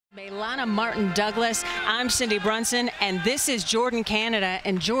Maylana Martin-Douglas, I'm Cindy Brunson, and this is Jordin Canada.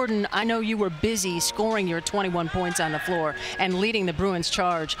 And Jordin, I know you were busy scoring your 21 points on the floor and leading the Bruins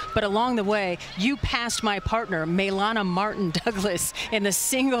charge, but along the way, you passed my partner, Maylana Martin-Douglas, in the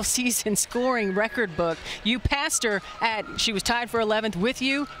single-season scoring record book. You passed her she was tied for 11th with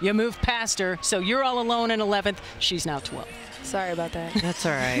you. You moved past her, so you're all alone in 11th. She's now 12th. Sorry about that. That's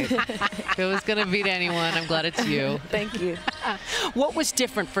all right. If it was going to beat anyone, I'm glad it's you. Thank you. What was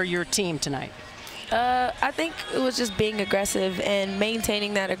different for your team tonight? I think it was just being aggressive and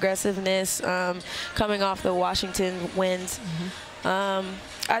maintaining that aggressiveness coming off the Washington wins.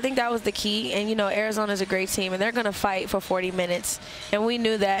 I think that was the key. And, you know, Arizona's a great team, and they're going to fight for 40 minutes. And we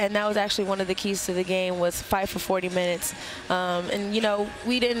knew that, and that was actually one of the keys to the game was fight for 40 minutes. And, you know,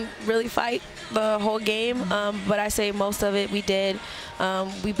 we didn't really fight the whole game, but I say most of it we did.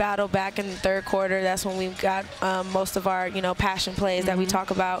 We battled back in the third quarter. That's when we got most of our, you know, passion plays that we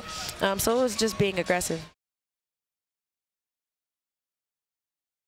talk about. So it was just being aggressive.